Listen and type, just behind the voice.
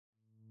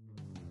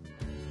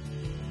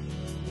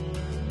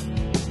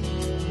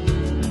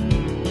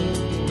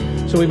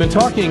So we've been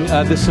talking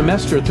this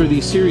semester through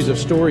these series of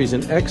stories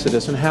in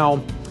Exodus and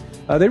how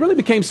they really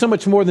became so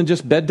much more than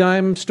just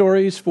bedtime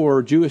stories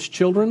for Jewish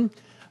children,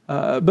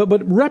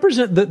 but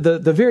represent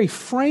the very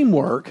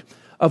framework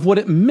of what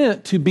it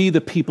meant to be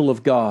the people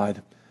of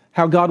God,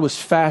 how God was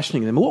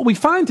fashioning them. What we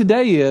find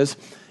today is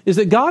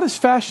that God has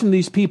fashioned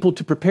these people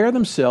to prepare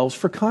themselves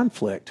for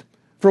conflict,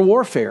 for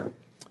warfare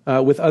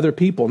with other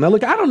people. Now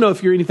look, I don't know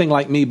if you're anything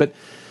like me, but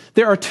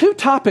there are two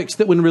topics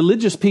that when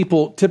religious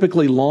people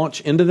typically launch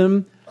into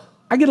them,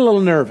 I get a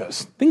little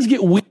nervous. Things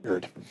get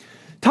weird.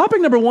 Topic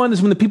number one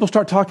is when the people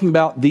start talking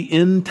about the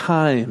end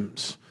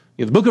times.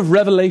 You know, the book of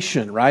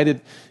Revelation,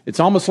 right? It's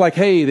almost like,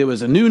 hey, there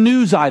was a new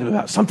news item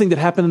about something that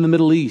happened in the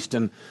Middle East,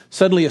 and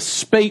suddenly a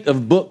spate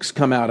of books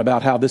come out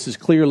about how this is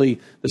clearly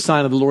the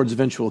sign of the Lord's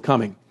eventual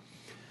coming.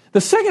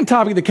 The second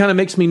topic that kind of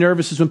makes me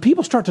nervous is when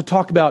people start to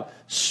talk about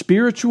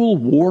spiritual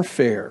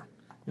warfare.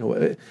 You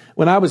know,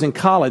 when I was in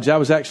college, I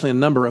was actually in a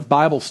number of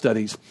Bible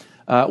studies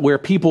where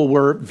people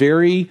were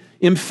very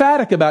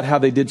emphatic about how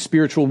they did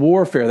spiritual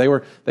warfare.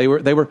 They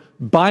were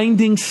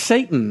binding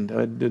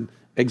Satan.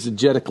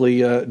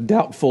 Exegetically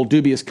doubtful,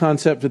 dubious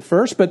concept at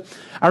first, but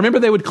I remember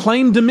they would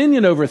claim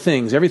dominion over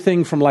things,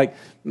 everything from like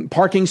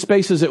parking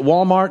spaces at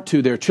Walmart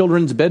to their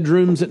children's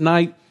bedrooms at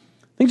night.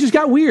 Things just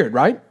got weird,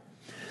 right?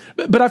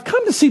 But I've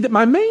come to see that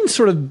my main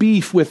sort of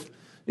beef with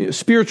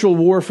spiritual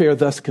warfare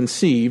thus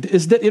conceived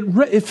is that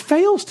it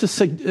fails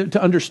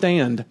to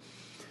understand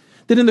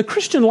that in the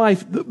Christian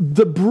life,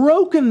 the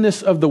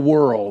brokenness of the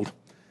world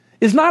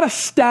is not a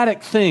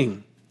static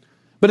thing,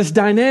 but it's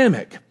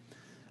dynamic.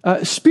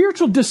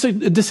 Spiritual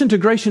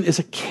disintegration is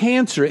a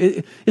cancer.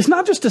 It's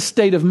not just a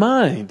state of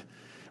mind.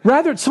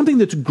 Rather, it's something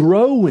that's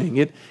growing.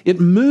 It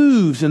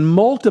moves and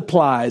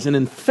multiplies and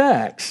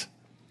infects.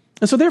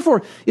 And so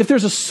therefore, if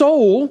there's a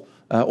soul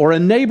or a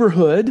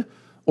neighborhood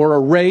or a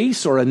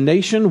race or a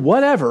nation,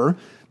 whatever,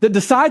 that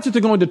decides that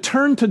they're going to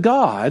turn to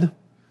God,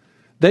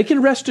 they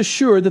can rest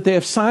assured that they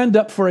have signed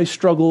up for a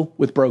struggle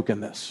with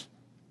brokenness.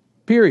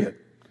 Period.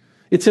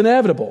 It's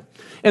inevitable.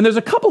 And there's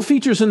a couple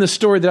features in this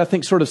story that I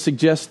think sort of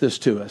suggest this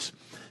to us.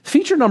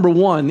 Feature number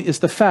one is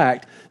the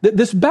fact that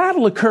this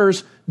battle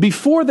occurs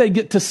before they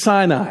get to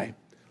Sinai.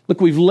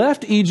 Look, we've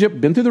left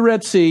Egypt, been through the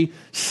Red Sea.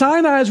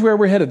 Sinai is where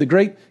we're headed, the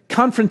great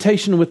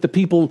confrontation with the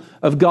people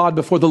of God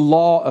before the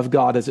law of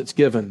God as it's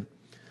given.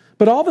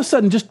 But all of a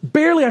sudden, just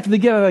barely after they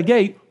get out of the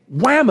gate,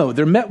 whammo,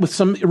 they're met with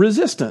some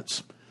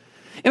resistance.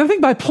 And I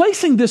think by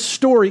placing this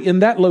story in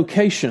that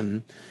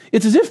location,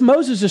 it's as if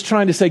Moses is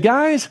trying to say,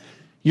 guys,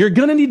 you're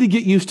going to need to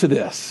get used to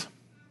this.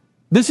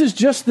 This is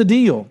just the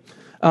deal.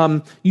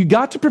 You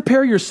got to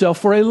prepare yourself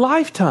for a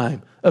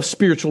lifetime of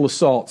spiritual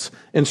assaults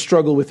and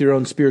struggle with your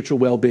own spiritual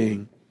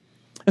well-being.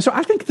 And so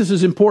I think this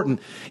is important.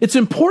 It's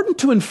important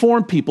to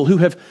inform people who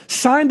have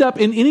signed up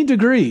in any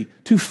degree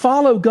to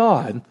follow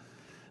God,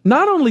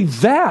 not only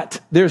that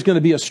there's going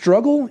to be a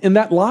struggle in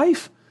that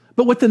life,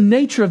 but what the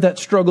nature of that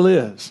struggle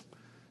is.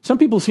 Some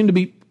people seem to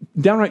be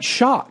downright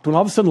shocked when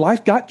all of a sudden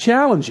life got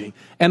challenging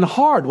and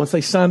hard once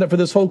they signed up for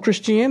this whole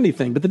Christianity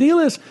thing. But the deal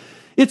is,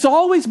 it's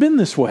always been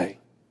this way.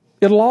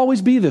 It'll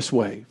always be this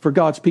way for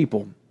God's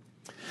people.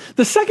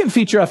 The second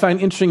feature I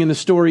find interesting in this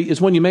story is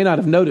one you may not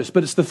have noticed,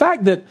 but it's the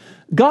fact that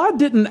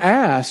God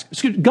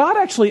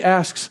actually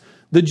asks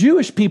the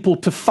Jewish people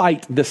to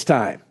fight this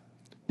time.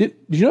 Did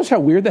you notice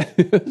how weird that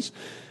is?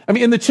 I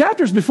mean, in the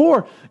chapters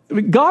before,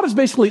 God has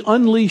basically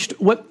unleashed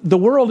what the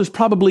world has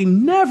probably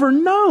never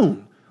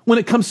known when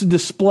it comes to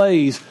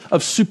displays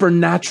of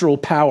supernatural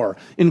power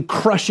in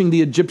crushing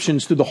the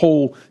Egyptians through the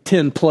whole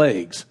 10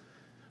 plagues.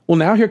 Well,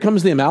 now here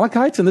comes the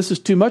Amalekites, and this is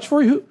too much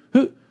for you?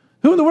 Who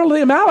in the world are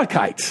the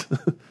Amalekites?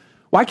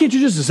 Why can't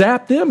you just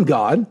zap them,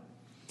 God?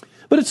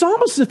 But it's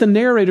almost as if the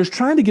narrator's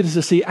trying to get us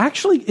to see,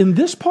 actually, in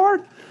this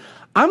part,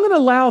 I'm going to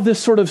allow this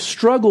sort of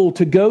struggle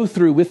to go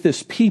through with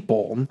this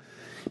people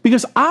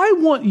because I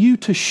want you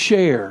to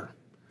share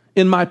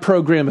in my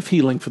program of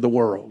healing for the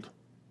world.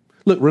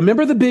 Look,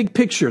 remember the big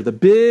picture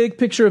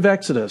of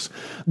Exodus.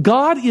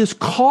 God is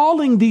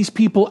calling these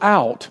people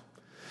out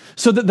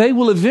so that they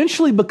will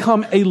eventually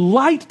become a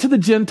light to the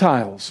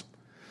Gentiles,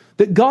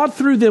 that God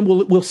through them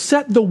will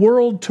set the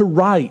world to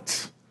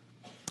rights.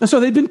 And so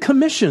they've been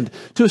commissioned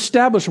to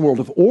establish a world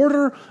of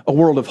order, a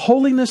world of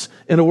holiness,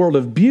 and a world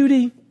of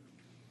beauty.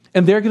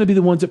 And they're going to be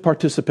the ones that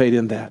participate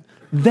in that.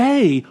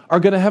 They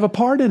are going to have a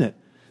part in it.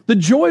 The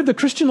joy of the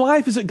Christian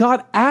life is that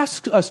God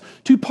asks us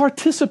to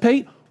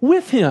participate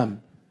with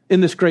Him in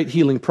this great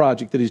healing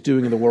project that He's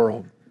doing in the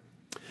world.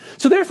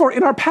 So therefore,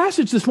 in our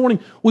passage this morning,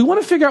 we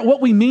want to figure out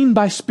what we mean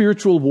by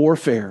spiritual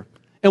warfare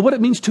and what it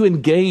means to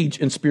engage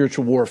in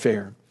spiritual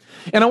warfare.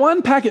 And I want to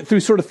unpack it through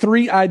sort of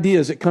three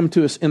ideas that come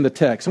to us in the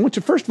text. I want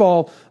you to first of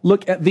all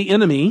look at the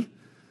enemy.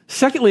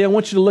 Secondly, I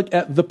want you to look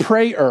at the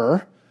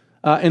prayer.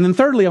 And then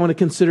thirdly, I want to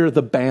consider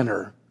the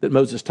banner that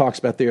Moses talks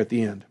about there at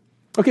the end.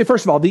 Okay,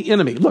 first of all, the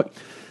enemy. Look,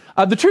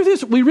 the truth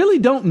is we really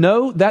don't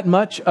know that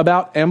much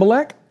about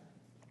Amalek,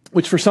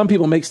 which for some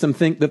people makes them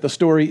think that the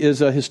story is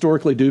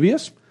historically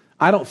dubious.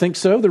 I don't think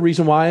so. The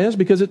reason why is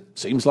because it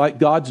seems like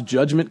God's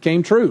judgment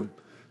came true.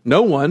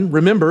 No one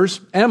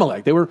remembers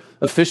Amalek. They were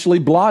officially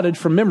blotted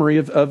from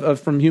memory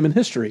from human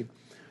history.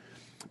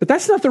 But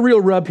that's not the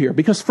real rub here,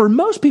 because for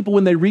most people,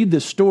 when they read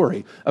this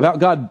story about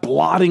God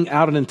blotting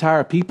out an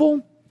entire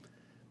people,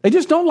 they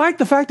just don't like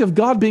the fact of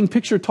God being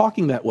pictured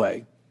talking that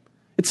way.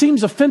 It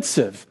seems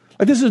offensive.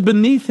 Like this is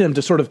beneath him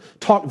to sort of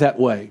talk that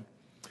way.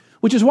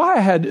 Which is why I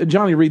had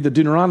Johnny read the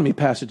Deuteronomy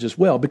passage as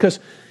well, because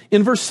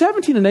in verse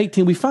 17 and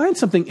 18, we find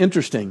something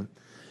interesting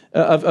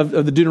of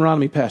the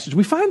Deuteronomy passage.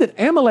 We find that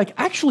Amalek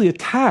actually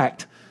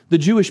attacked the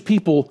Jewish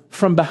people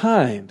from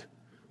behind,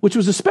 which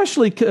was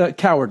especially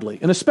cowardly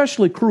and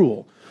especially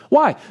cruel.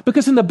 Why?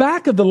 Because in the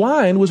back of the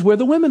line was where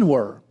the women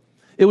were.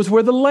 It was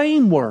where the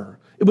lame were.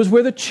 It was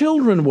where the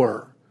children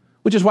were,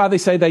 which is why they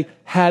say they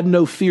had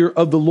no fear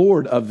of the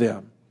Lord of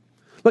them.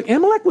 Look,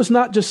 Amalek was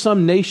not just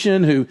some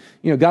nation who,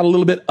 got a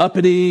little bit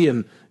uppity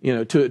and,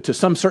 to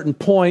some certain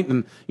point,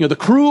 and, the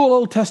cruel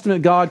Old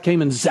Testament God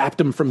came and zapped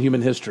them from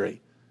human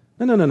history.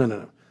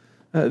 No.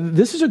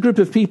 This is a group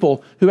of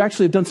people who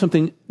actually have done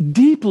something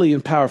deeply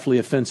and powerfully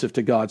offensive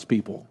to God's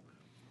people.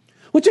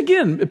 Which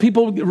again,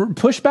 people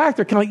push back.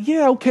 They're kind of like,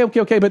 yeah,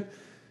 okay, but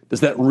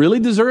does that really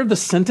deserve the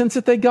sentence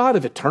that they got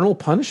of eternal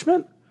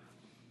punishment?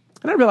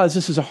 And I realize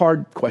this is a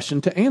hard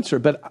question to answer,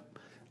 but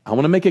I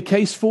want to make a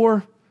case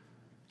for,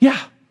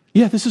 yeah,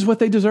 this is what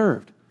they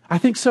deserved. I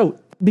think so,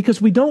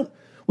 because we don't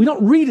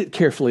read it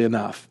carefully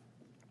enough.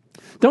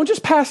 Don't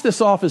just pass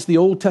this off as the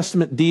Old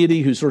Testament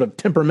deity who's sort of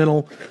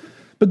temperamental.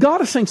 But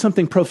God is saying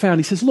something profound.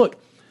 He says, look,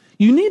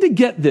 you need to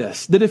get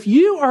this, that if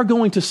you are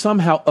going to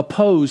somehow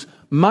oppose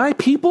my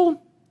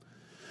people,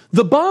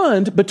 the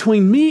bond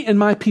between me and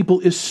my people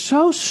is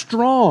so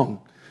strong,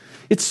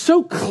 it's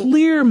so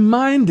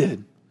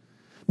clear-minded,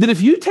 that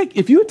if you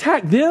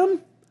attack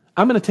them,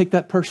 I'm going to take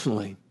that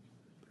personally.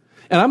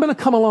 And I'm going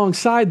to come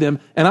alongside them,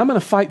 and I'm going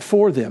to fight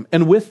for them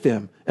and with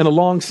them and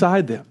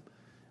alongside them.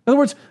 In other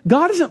words,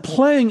 God isn't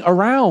playing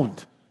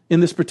around in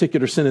this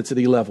particular sentence that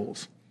he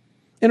levels.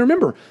 And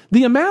remember,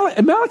 the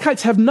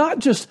Amalekites have not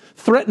just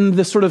threatened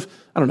this sort of,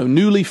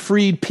 newly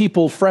freed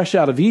people fresh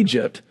out of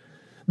Egypt.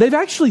 They've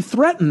actually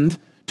threatened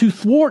to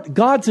thwart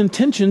God's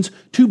intentions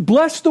to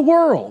bless the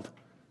world.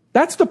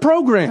 That's the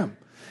program.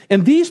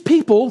 And these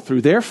people,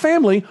 through their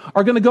family,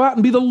 are going to go out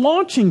and be the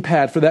launching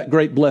pad for that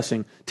great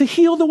blessing to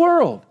heal the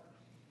world.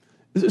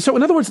 So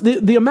in other words,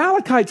 the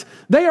Amalekites,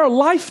 they are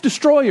life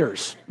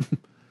destroyers.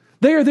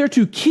 They are there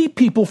to keep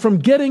people from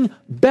getting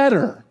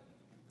better.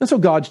 And so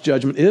God's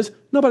judgment is,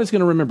 nobody's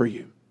going to remember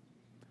you.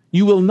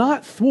 You will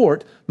not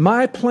thwart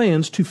my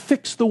plans to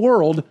fix the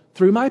world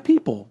through my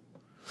people.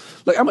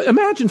 Like,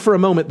 imagine for a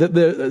moment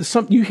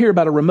that you hear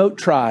about a remote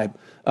tribe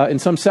in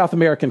some South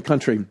American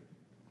country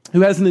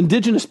who has an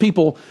indigenous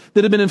people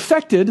that have been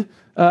infected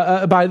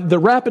by the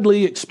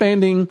rapidly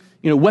expanding,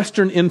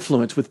 Western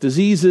influence with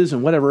diseases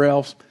and whatever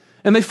else.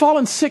 And they've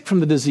fallen sick from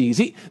the disease.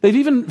 They've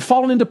even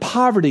fallen into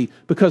poverty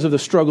because of the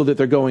struggle that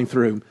they're going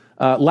through,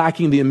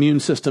 lacking the immune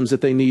systems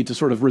that they need to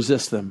sort of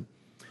resist them.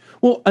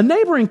 Well, a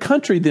neighboring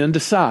country then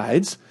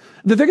decides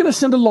that they're going to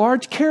send a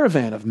large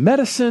caravan of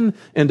medicine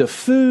and of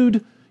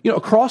food,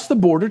 across the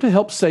border to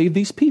help save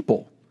these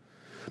people.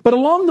 But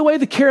along the way,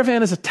 the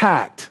caravan is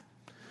attacked.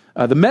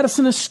 The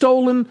medicine is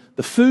stolen.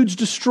 The food's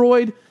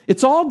destroyed.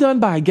 It's all done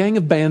by a gang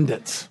of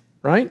bandits,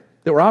 right,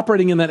 that were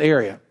operating in that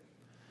area.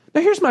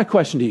 Now, here's my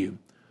question to you.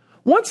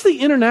 Once the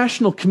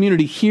international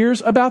community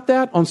hears about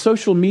that on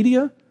social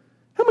media,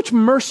 how much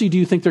mercy do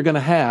you think they're going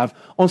to have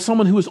on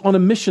someone who was on a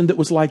mission that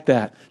was like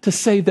that, to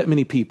save that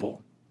many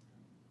people?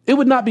 It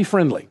would not be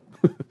friendly.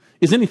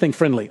 Is anything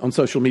friendly on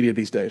social media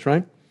these days,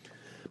 right?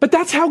 But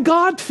that's how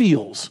God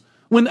feels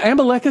when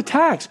Amalek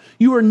attacks.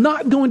 You are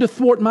not going to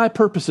thwart my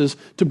purposes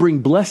to bring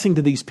blessing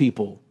to these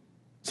people.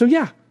 So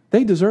yeah,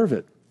 they deserve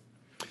it.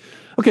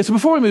 Okay, so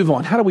before we move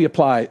on, how do we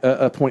apply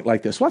a point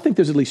like this? Well, I think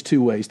there's at least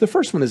two ways. The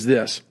first one is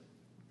this.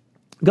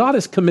 God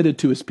is committed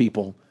to his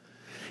people,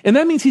 and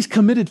that means he's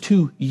committed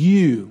to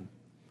you.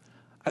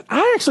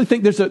 I actually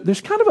think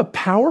there's kind of a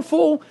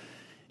powerful,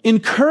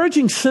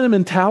 encouraging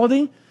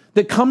sentimentality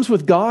that comes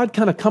with God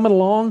kind of coming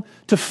along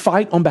to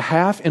fight on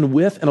behalf and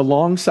with and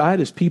alongside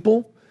his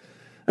people.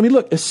 I mean,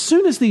 look, as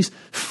soon as these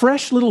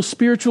fresh little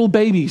spiritual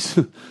babies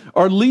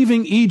are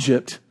leaving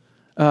Egypt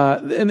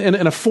and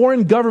a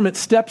foreign government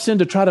steps in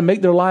to try to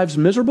make their lives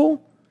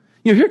miserable,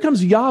 here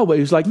comes Yahweh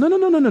who's like, no.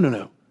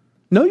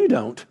 No, you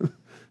don't.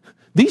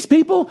 These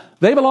people,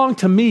 they belong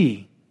to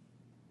me.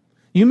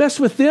 You mess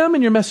with them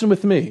and you're messing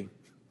with me.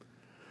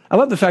 I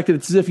love the fact that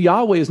it's as if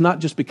Yahweh is not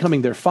just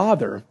becoming their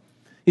father.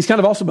 He's kind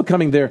of also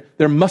becoming their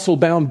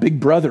muscle-bound big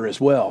brother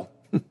as well.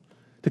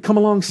 To come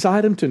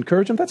alongside him, to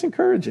encourage him, that's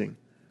encouraging.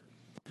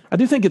 I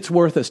do think it's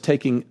worth us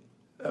taking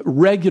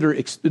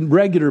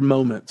regular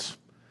moments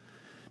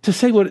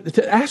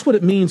to ask what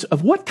it means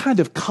of what kind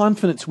of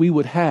confidence we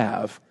would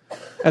have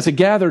as a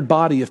gathered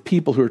body of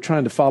people who are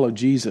trying to follow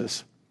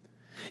Jesus,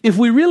 if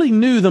we really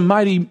knew the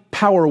mighty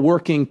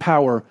working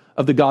power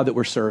of the God that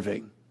we're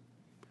serving.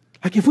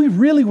 Like if we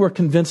really were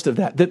convinced of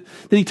that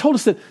he told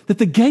us that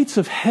the gates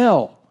of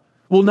hell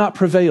will not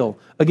prevail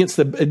against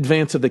the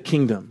advance of the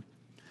kingdom.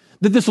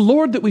 that this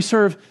Lord that we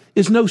serve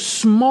is no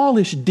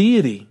smallish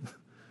deity.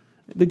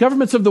 The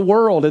governments of the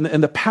world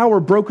and the power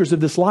brokers of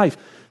this life,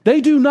 they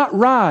do not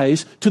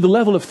rise to the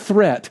level of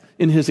threat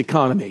in his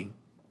economy.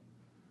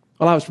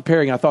 While I was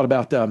preparing, I thought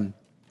about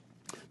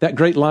that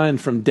great line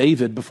from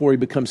David before he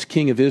becomes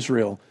king of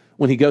Israel,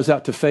 when he goes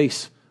out to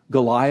face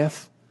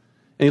Goliath.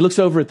 And he looks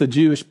over at the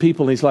Jewish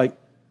people and he's like,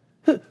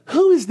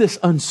 who is this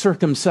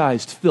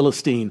uncircumcised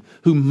Philistine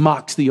who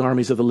mocks the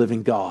armies of the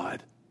living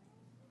God?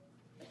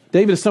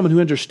 David is someone who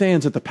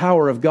understands that the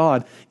power of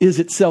God is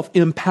itself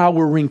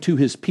empowering to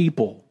his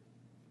people.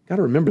 Got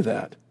to remember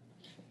that.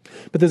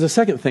 But there's a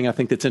second thing I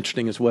think that's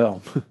interesting as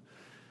well.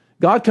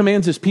 God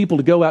commands his people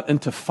to go out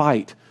and to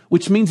fight,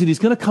 which means that he's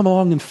going to come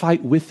along and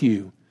fight with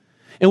you.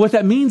 And what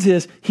that means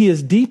is he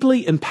is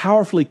deeply and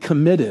powerfully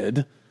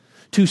committed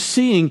to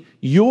seeing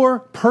your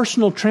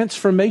personal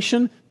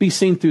transformation be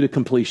seen through to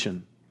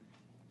completion,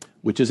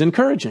 which is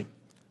encouraging.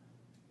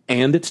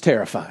 And it's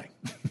terrifying.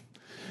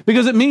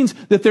 Because it means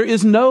that there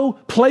is no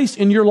place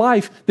in your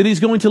life that he's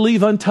going to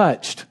leave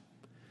untouched.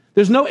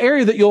 There's no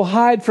area that you'll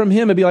hide from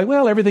him and be like,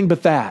 well, everything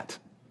but that.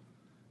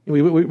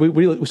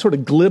 We sort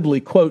of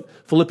glibly quote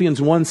Philippians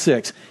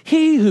 1:6.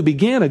 He who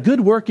began a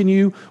good work in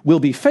you will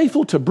be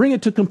faithful to bring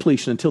it to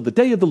completion until the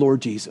day of the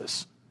Lord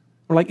Jesus.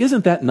 We're like,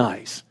 isn't that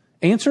nice?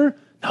 Answer,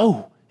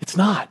 no, it's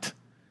not.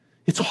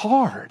 It's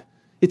hard.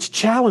 It's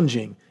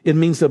challenging. It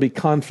means there'll be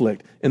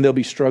conflict and there'll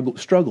be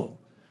struggle.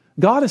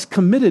 God is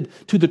committed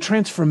to the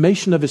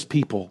transformation of his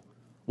people.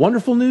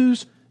 Wonderful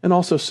news and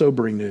also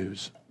sobering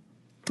news.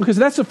 Because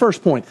that's the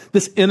first point,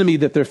 this enemy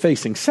that they're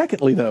facing.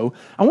 Secondly, though,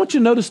 I want you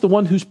to notice the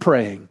one who's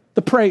praying,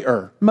 the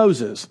prayer,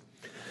 Moses.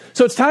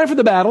 So it's time for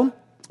the battle.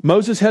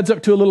 Moses heads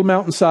up to a little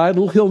mountainside, a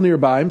little hill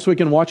nearby him so he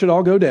can watch it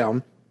all go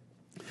down.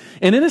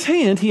 And in his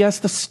hand, he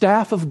has the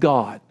staff of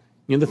God.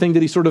 You know, the thing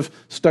that he sort of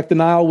stuck the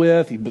Nile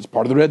with, he was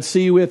part of the Red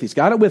Sea with, he's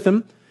got it with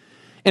him.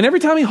 And every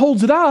time he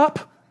holds it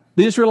up,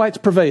 the Israelites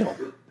prevail.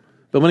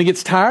 But when he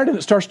gets tired and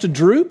it starts to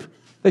droop,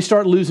 they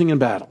start losing in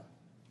battle.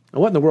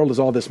 Now, what in the world does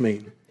all this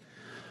mean?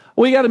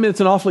 Well, you got to admit, it's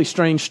an awfully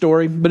strange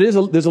story, but there's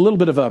a little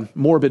bit of a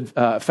morbid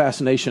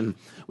fascination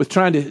with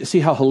trying to see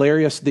how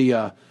hilarious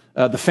the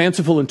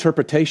fanciful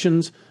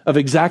interpretations of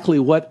exactly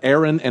what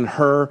Aaron and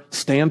Hur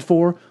stand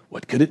for.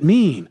 What could it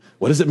mean?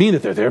 What does it mean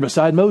that they're there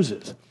beside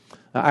Moses?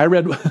 I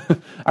read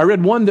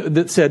one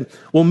that said,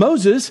 well,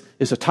 Moses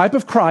is a type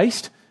of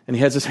Christ, and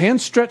he has his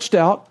hands stretched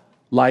out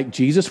like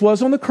Jesus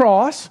was on the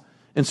cross,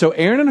 and so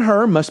Aaron and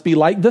Hur must be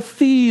like the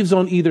thieves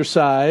on either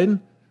side.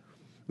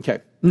 Okay,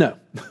 no.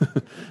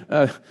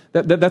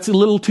 That's a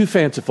little too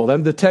fanciful.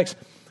 The text,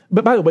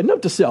 but by the way,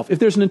 note to self, if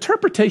there's an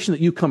interpretation that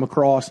you come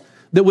across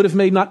that would have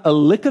made not a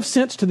lick of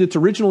sense to its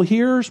original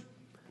hearers,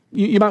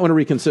 you might want to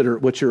reconsider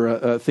what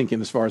you're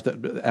thinking as far as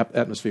that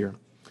atmosphere.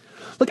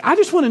 Look, I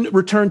just want to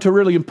return to a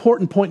really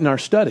important point in our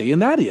study,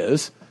 and that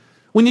is,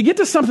 when you get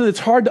to something that's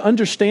hard to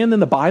understand in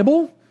the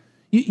Bible,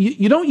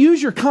 you don't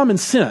use your common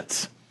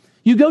sense.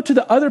 You go to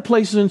the other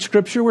places in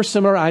Scripture where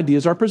similar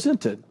ideas are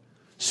presented.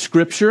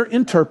 Scripture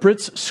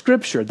interprets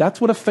Scripture.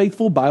 That's what a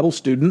faithful Bible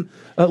student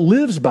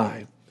lives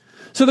by.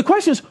 So the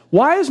question is,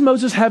 why does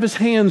Moses have his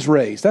hands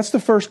raised? That's the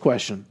first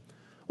question.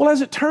 Well,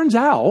 as it turns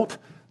out,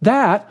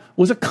 that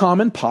was a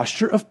common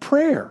posture of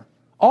prayer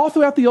all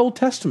throughout the Old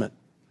Testament.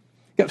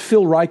 You got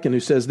Phil Ryken who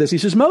says this. He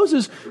says,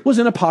 Moses was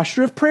in a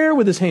posture of prayer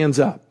with his hands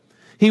up.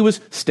 He was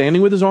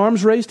standing with his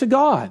arms raised to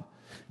God.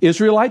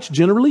 Israelites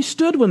generally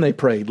stood when they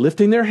prayed,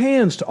 lifting their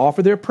hands to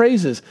offer their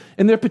praises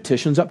and their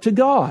petitions up to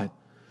God.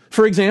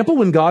 For example,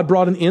 when God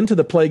brought an end to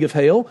the plague of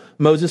hail,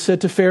 Moses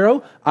said to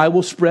Pharaoh, I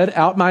will spread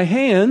out my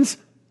hands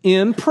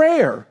in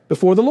prayer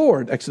before the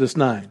Lord, Exodus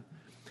 9.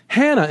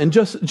 Hannah and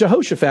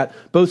Jehoshaphat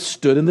both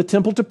stood in the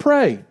temple to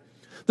pray.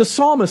 The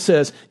psalmist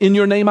says, in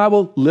your name I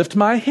will lift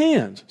my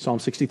hands, Psalm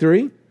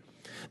 63.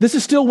 This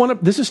is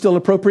still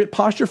appropriate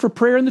posture for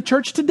prayer in the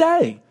church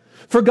today.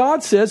 For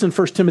God says in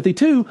 1 Timothy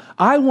 2,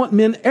 I want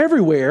men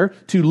everywhere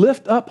to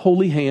lift up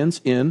holy hands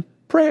in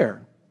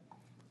prayer.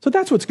 So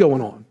that's what's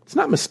going on. It's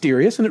not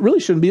mysterious, and it really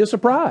shouldn't be a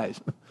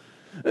surprise.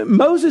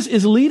 Moses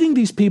is leading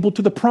these people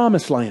to the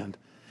promised land.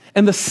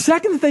 And the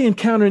second that they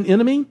encounter an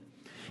enemy,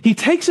 he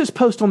takes his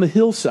post on the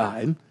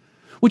hillside,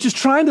 which is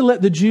trying to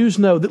let the Jews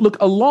know that, look,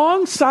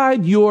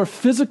 alongside your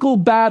physical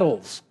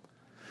battles,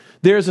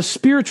 there's a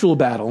spiritual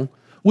battle,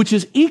 which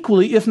is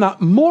equally, if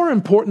not more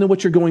important than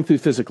what you're going through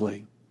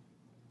physically.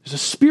 There's a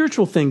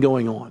spiritual thing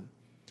going on.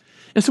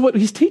 And so what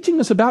he's teaching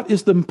us about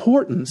is the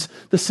importance,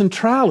 the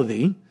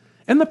centrality,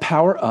 and the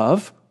power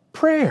of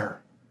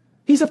prayer.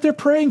 He's up there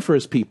praying for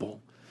his people.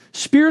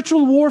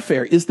 Spiritual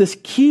warfare is this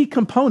key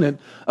component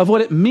of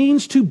what it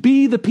means to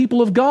be the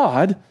people of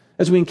God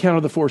as we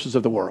encounter the forces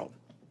of the world.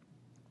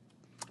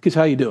 Because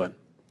how you doing?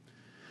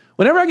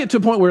 Whenever I get to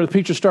a point where the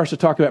preacher starts to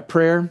talk about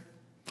prayer,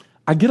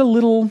 I get a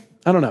little,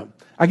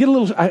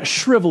 I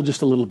shrivel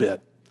just a little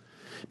bit.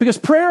 Because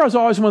prayer is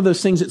always one of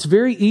those things that's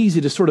very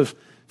easy to sort of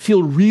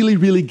feel really,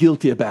 really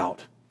guilty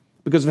about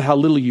because of how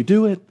little you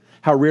do it,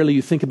 how rarely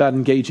you think about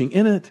engaging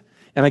in it,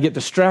 and I get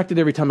distracted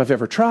every time I've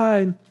ever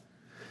tried.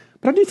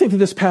 But I do think that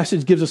this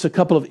passage gives us a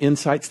couple of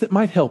insights that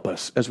might help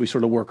us as we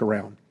sort of work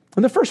around.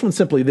 And the first one's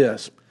simply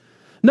this.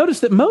 Notice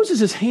that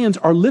Moses' hands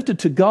are lifted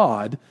to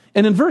God,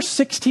 and in verse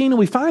 16,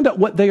 we find out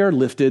what they are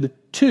lifted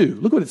to.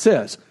 Look what it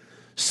says.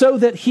 So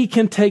that he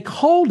can take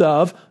hold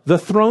of the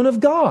throne of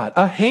God,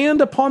 a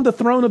hand upon the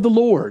throne of the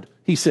Lord,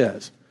 he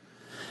says.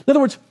 In other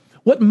words,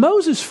 what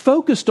Moses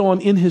focused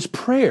on in his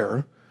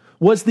prayer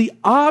was the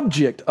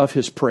object of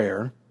his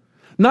prayer,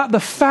 not the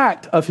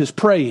fact of his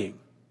praying,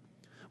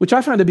 which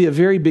I find to be a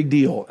very big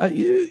deal.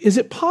 Is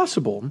it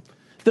possible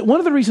that one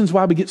of the reasons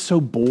why we get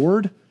so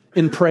bored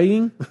in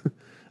praying,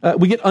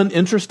 we get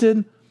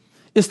uninterested,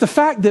 is the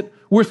fact that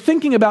we're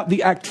thinking about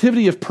the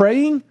activity of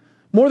praying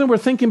more than we're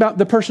thinking about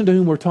the person to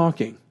whom we're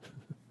talking?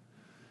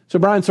 So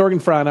Brian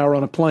Sorgenfrey and I were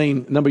on a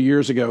plane a number of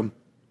years ago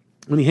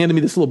when he handed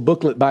me this little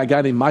booklet by a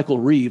guy named Michael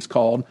Reeves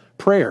called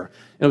Prayer.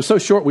 And it was so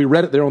short, we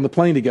read it there on the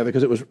plane together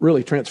because it was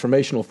really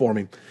transformational for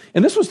me.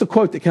 And this was the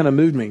quote that kind of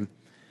moved me.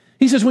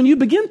 He says, when you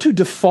begin to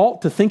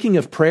default to thinking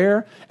of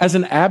prayer as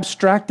an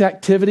abstract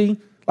activity,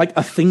 like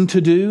a thing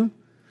to do,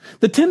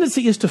 the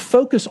tendency is to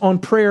focus on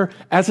prayer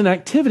as an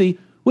activity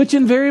which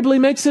invariably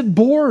makes it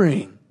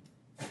boring.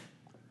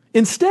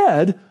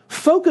 Instead,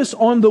 focus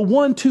on the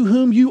one to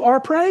whom you are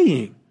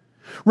praying.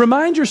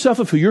 Remind yourself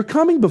of who you're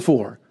coming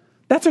before.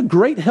 That's a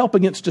great help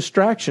against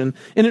distraction,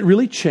 and it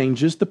really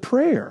changes the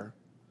prayer.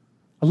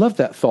 I love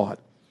that thought.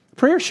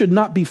 Prayer should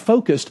not be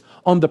focused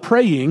on the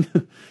praying.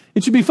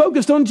 It should be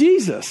focused on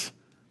Jesus.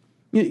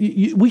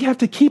 We have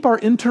to keep our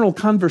internal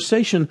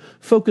conversation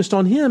focused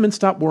on him and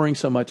stop worrying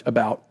so much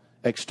about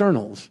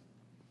externals.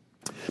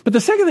 But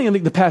the second thing I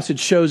think the passage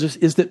shows us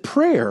is that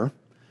prayer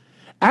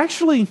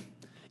actually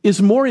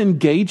is more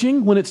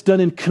engaging when it's done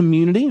in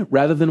community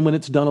rather than when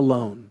it's done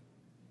alone.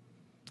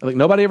 I think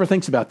nobody ever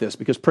thinks about this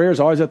because prayer is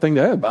always that thing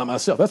to by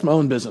myself. That's my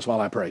own business while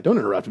I pray. Don't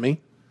interrupt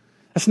me.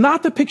 That's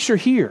not the picture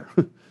here.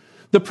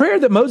 The prayer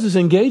that Moses is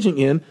engaging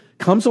in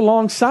comes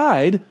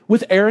alongside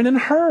with Aaron and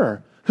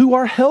Hur, who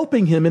are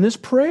helping him in his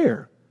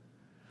prayer.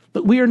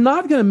 But we are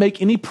not going to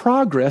make any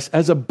progress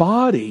as a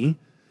body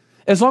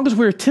as long as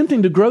we're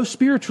attempting to grow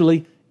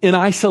spiritually in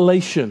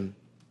isolation.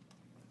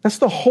 That's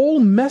the whole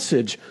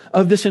message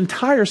of this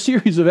entire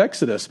series of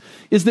Exodus,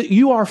 is that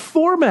you are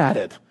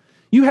formatted.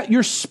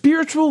 Your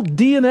spiritual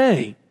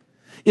DNA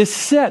is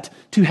set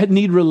to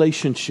need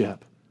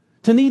relationship,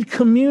 to need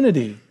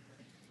community.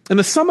 And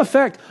the sum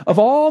effect of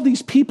all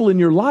these people in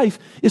your life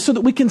is so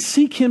that we can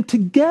seek him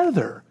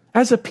together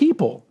as a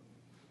people.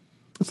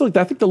 So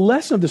I think the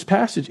lesson of this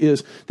passage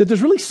is that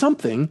there's really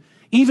something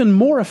even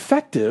more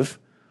effective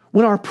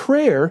when our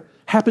prayer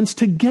happens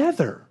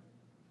together,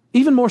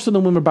 even more so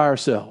than when we're by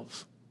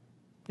ourselves.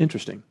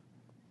 Interesting.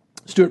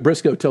 Stuart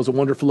Briscoe tells a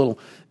wonderful little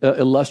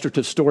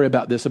illustrative story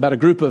about this, about a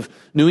group of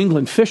New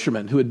England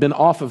fishermen who had been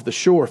off of the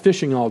shore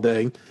fishing all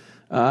day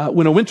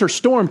when a winter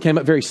storm came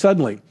up very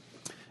suddenly.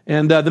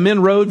 And the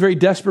men rowed very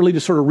desperately to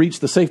sort of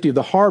reach the safety of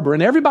the harbor,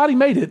 and everybody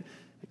made it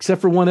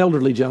except for one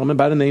elderly gentleman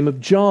by the name of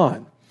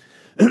John.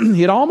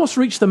 He had almost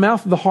reached the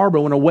mouth of the harbor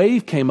when a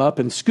wave came up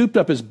and scooped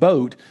up his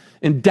boat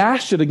and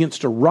dashed it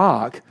against a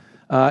rock.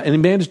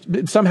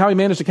 And somehow he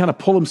managed to kind of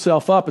pull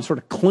himself up and sort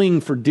of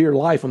cling for dear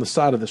life on the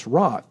side of this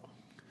rock.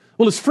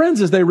 Well, his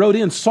friends, as they rowed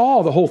in,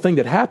 saw the whole thing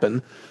that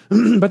happened,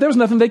 but there was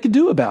nothing they could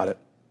do about it.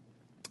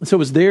 And so it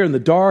was there in the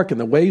dark and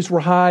the waves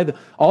were high.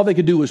 All they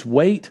could do was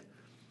wait.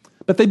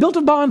 But they built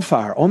a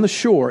bonfire on the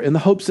shore in the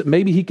hopes that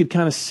maybe he could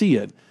kind of see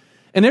it.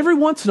 And every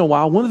once in a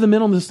while, one of the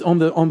men on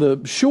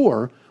the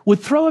shore would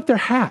throw up their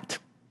hat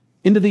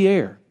into the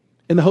air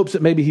in the hopes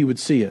that maybe he would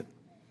see it.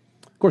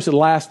 Of course, at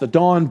last, the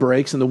dawn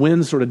breaks and the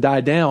winds sort of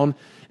die down,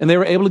 and they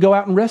were able to go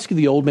out and rescue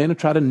the old man and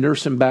try to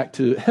nurse him back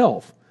to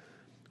health.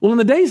 Well, in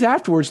the days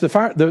afterwards,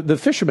 the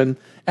fisherman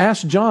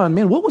asked John,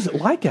 man, what was it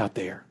like out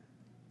there?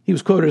 He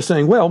was quoted as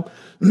saying, well,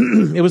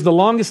 it was the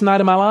longest night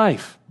of my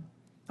life.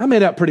 I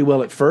made out pretty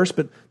well at first,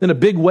 but then a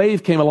big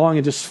wave came along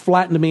and just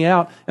flattened me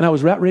out, and I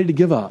was about ready to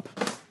give up.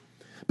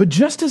 But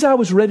just as I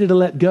was ready to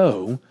let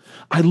go,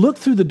 I looked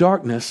through the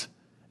darkness,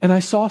 and I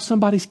saw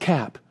somebody's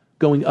cap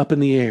going up in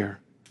the air.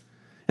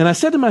 And I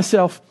said to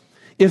myself,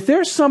 if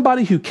there's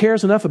somebody who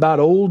cares enough about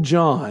old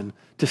John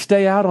to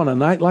stay out on a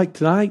night like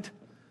tonight,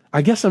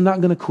 I guess I'm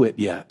not going to quit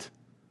yet.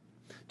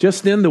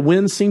 Just then the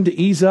wind seemed to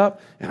ease up,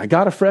 and I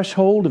got a fresh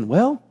hold, and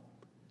well,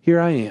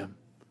 here I am.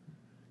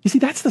 You see,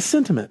 that's the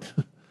sentiment.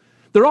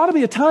 There ought to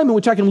be a time in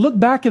which I can look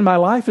back in my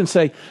life and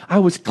say, I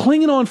was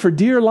clinging on for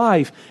dear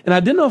life, and I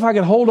didn't know if I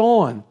could hold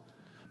on.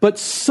 But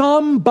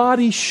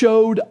somebody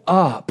showed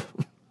up.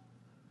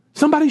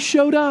 Somebody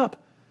showed up.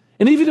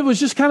 And even if it was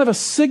just kind of a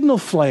signal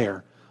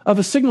flare of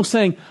a signal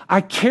saying,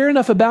 I care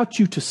enough about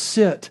you to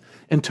sit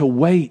and to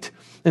wait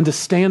and to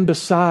stand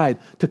beside,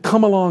 to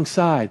come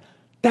alongside.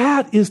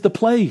 That is the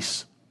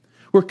place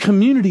where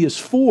community is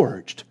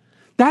forged.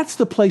 That's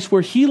the place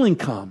where healing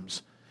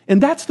comes.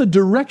 And that's the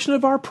direction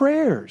of our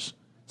prayers,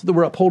 so that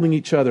we're upholding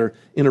each other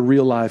in a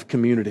real life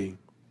community.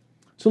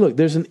 So look,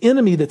 there's an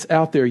enemy that's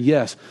out there,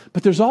 yes,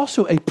 but there's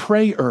also a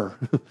prayer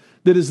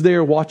that is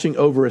there watching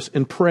over us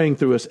and praying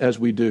through us as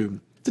we do.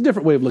 It's a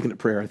different way of looking at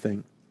prayer, I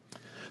think.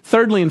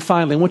 Thirdly and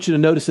finally, I want you to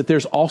notice that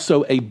there's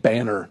also a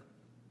banner.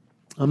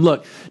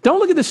 Look, don't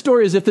look at this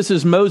story as if this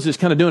is Moses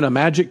kind of doing a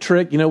magic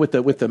trick, with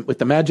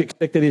the magic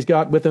stick that he's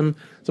got with him,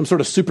 some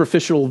sort of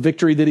superficial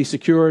victory that he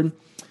secured.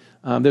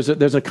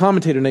 There's a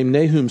commentator named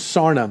Nahum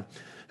Sarna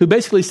who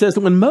basically says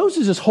that when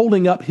Moses is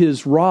holding up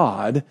his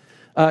rod,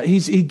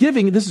 he's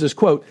giving, this is his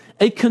quote,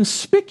 a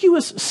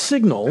conspicuous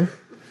signal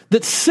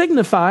that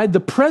signified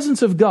the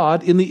presence of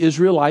God in the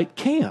Israelite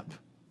camp,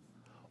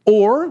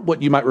 or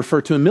what you might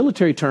refer to in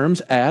military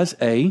terms as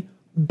a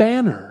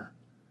banner.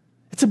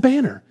 It's a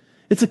banner.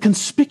 It's a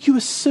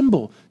conspicuous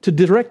symbol to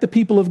direct the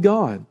people of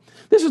God.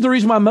 This is the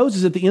reason why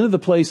Moses at the end of the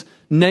place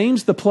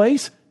names the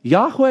place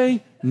Yahweh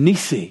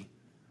Nisi,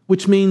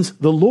 which means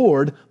the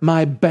Lord,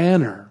 my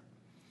banner.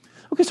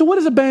 Okay, so what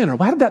is a banner?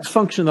 How did that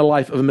function in the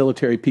life of a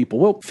military people?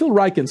 Well, Phil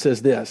Ryken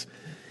says this.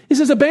 He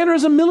says a banner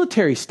is a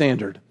military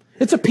standard.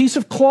 It's a piece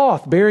of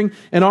cloth bearing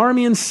an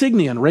army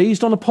insignia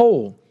raised on a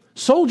pole.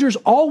 Soldiers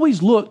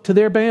always look to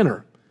their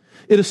banner.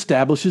 It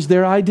establishes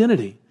their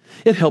identity.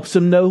 It helps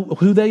them know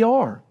who they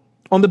are.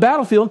 On the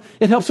battlefield,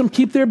 it helps them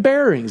keep their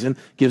bearings and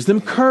gives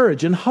them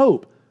courage and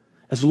hope.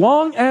 As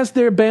long as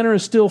their banner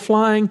is still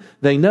flying,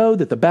 they know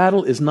that the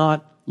battle is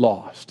not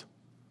lost.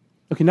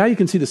 Okay, now you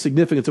can see the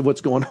significance of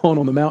what's going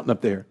on the mountain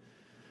up there.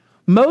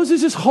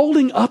 Moses is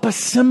holding up a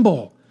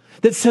symbol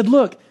that said,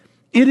 look,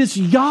 it is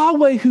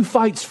Yahweh who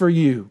fights for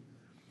you,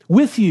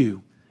 with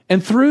you,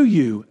 and through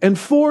you, and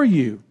for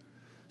you.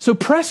 So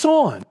press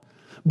on,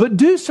 but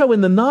do so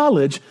in the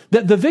knowledge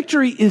that the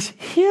victory is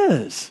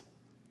His.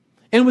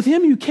 And with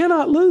Him, you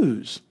cannot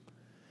lose.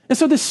 And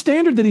so this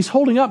standard that He's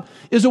holding up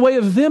is a way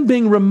of them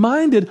being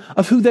reminded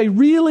of who they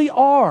really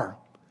are.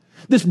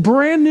 This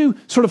brand new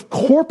sort of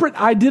corporate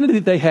identity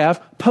that they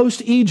have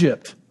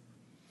post-Egypt.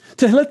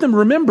 To let them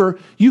remember,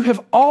 you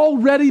have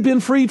already been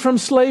freed from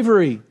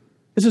slavery.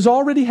 This has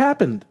already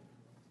happened.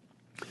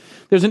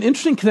 There's an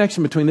interesting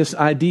connection between this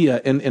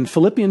idea and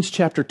Philippians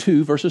chapter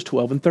 2, verses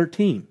 12 and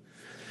 13,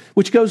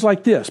 which goes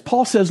like this.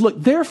 Paul says,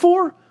 look,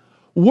 therefore,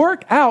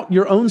 work out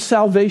your own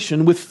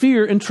salvation with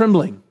fear and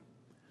trembling.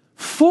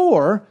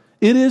 For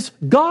it is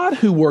God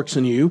who works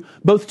in you,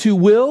 both to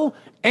will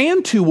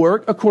and to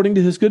work according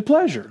to His good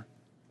pleasure.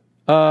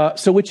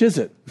 So which is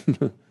it?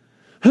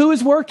 Who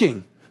is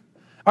working?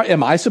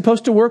 Am I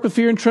supposed to work with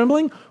fear and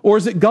trembling? Or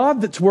is it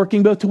God that's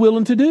working both to will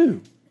and to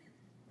do?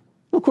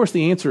 Well, of course,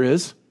 the answer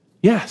is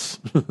yes.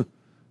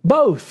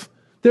 Both.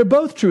 They're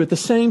both true at the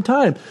same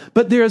time.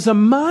 But there's a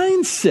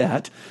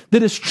mindset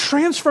that is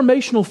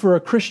transformational for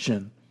a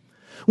Christian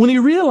when he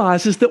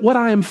realizes that what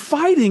I am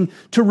fighting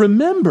to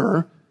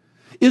remember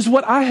is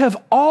what I have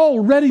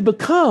already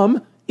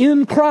become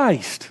in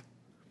Christ.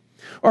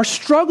 Our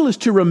struggle is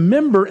to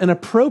remember and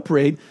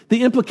appropriate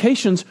the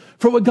implications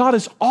for what God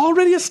has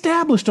already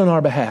established on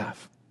our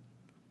behalf.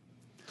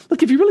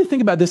 Look, if you really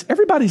think about this,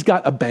 everybody's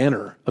got a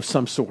banner of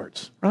some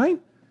sorts, right?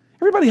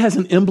 Everybody has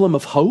an emblem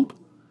of hope,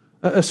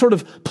 a sort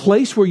of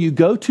place where you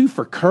go to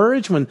for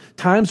courage when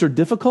times are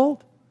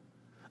difficult.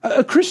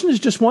 A Christian is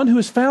just one who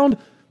has found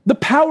the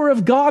power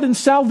of God in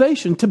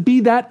salvation to be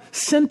that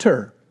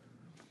center.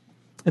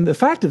 And the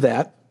fact of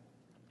that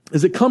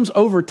is it comes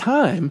over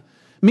time,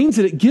 means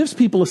that it gives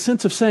people a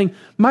sense of saying,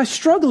 my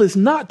struggle is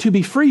not to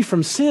be free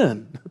from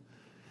sin.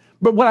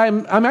 But what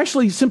I'm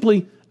actually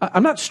simply,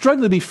 I'm not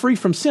struggling to be free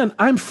from sin.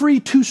 I'm free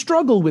to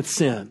struggle with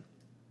sin.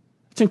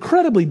 It's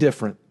incredibly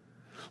different.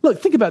 Look,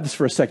 think about this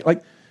for a second.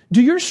 Like,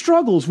 do your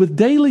struggles with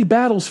daily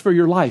battles for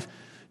your life,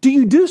 do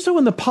you do so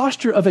in the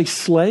posture of a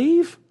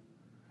slave?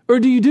 Or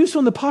do you do so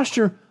in the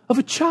posture of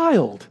a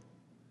child?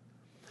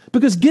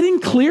 Because getting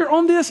clear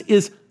on this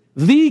is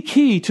the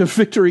key to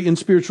victory in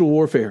spiritual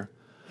warfare.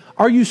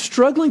 Are you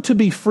struggling to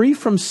be free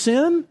from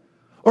sin,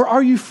 or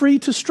are you free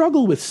to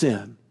struggle with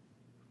sin?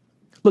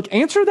 Look,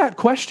 answer that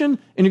question,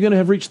 and you're going to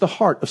have reached the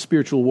heart of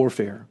spiritual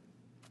warfare.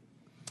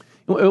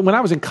 When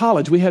I was in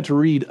college, we had to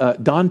read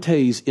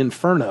Dante's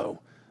Inferno,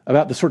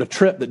 about the sort of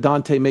trip that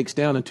Dante makes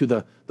down into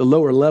the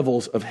lower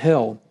levels of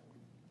hell.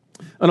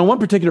 And on one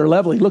particular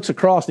level, he looks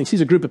across and he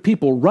sees a group of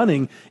people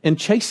running and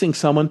chasing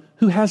someone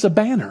who has a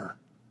banner,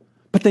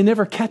 but they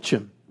never catch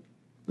him.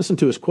 Listen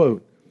to his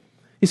quote.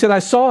 He said, I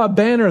saw a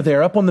banner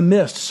there up on the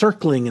mist,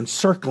 circling and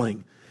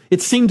circling.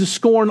 It seemed to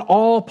scorn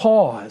all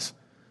pause.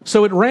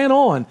 So it ran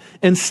on,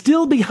 and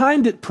still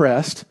behind it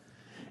pressed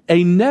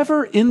a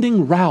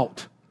never-ending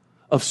rout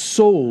of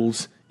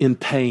souls in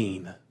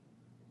pain.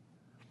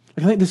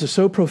 I think this is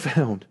so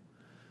profound.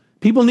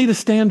 People need a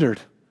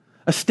standard,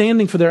 a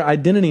standing for their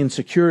identity and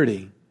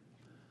security.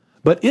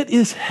 But it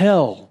is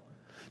hell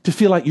to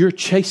feel like you're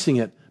chasing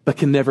it but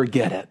can never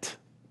get it.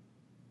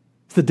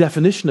 It's the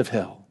definition of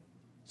hell.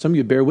 Some of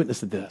you bear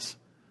witness to this.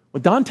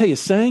 What Dante is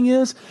saying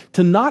is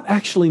to not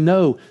actually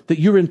know that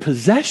you're in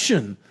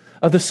possession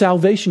of the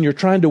salvation you're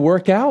trying to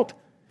work out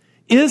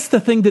is the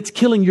thing that's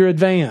killing your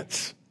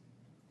advance.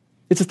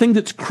 It's the thing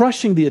that's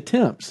crushing the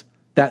attempts.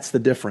 That's the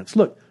difference.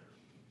 Look,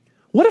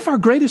 what if our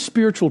greatest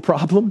spiritual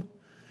problem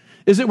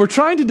is that we're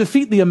trying to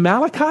defeat the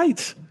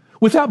Amalekites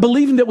without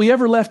believing that we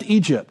ever left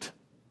Egypt?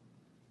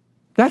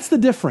 That's the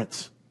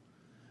difference.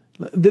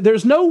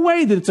 There's no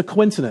way that it's a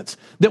coincidence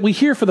that we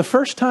hear for the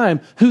first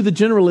time who the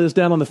general is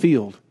down on the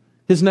field.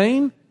 His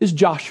name is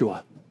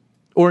Joshua,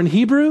 or in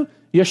Hebrew,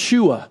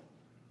 Yeshua,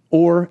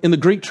 or in the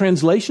Greek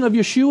translation of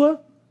Yeshua,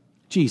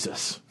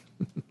 Jesus.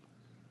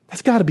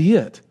 That's got to be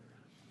it.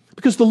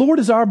 Because the Lord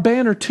is our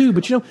banner too,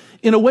 but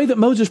in a way that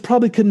Moses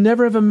probably could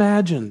never have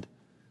imagined.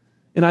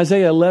 In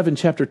Isaiah 11,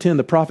 chapter 10,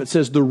 the prophet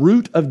says, the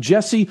root of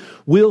Jesse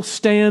will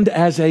stand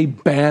as a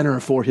banner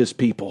for his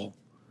people.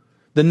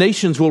 The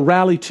nations will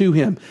rally to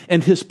him,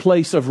 and his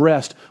place of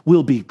rest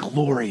will be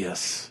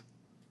glorious.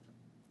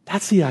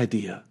 That's the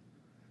idea.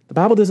 The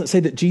Bible doesn't say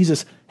that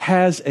Jesus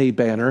has a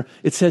banner.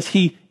 It says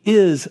he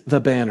is the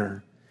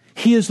banner.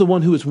 He is the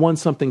one who has won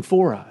something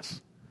for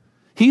us.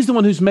 He's the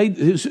one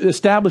who's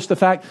established the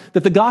fact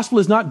that the gospel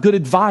is not good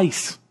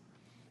advice.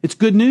 It's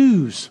good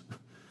news.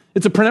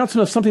 It's a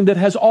pronouncement of something that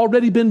has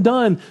already been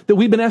done, that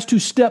we've been asked to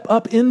step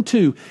up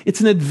into.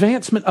 It's an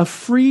advancement of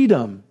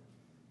freedom.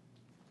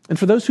 And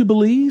for those who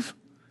believe,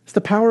 it's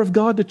the power of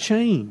God to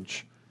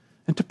change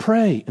and to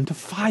pray and to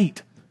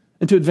fight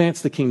and to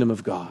advance the kingdom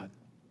of God.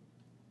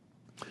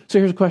 So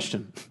here's a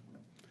question.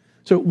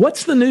 So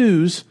what's the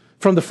news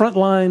from the front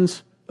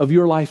lines of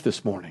your life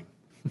this morning?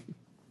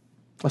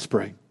 Let's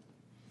pray.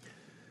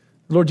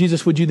 Lord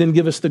Jesus, would you then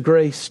give us the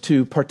grace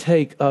to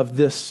partake of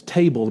this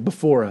table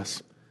before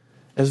us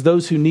as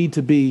those who need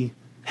to be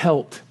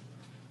helped.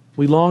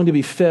 We long to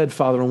be fed,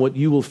 Father, on what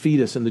you will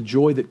feed us and the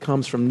joy that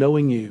comes from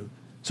knowing you.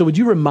 So would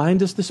you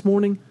remind us this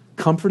morning,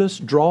 comfort us,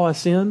 draw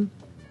us in,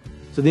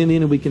 so then in the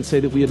end we can say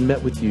that we have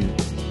met with you.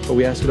 For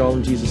we ask it all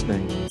in Jesus'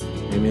 name.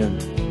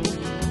 Amen.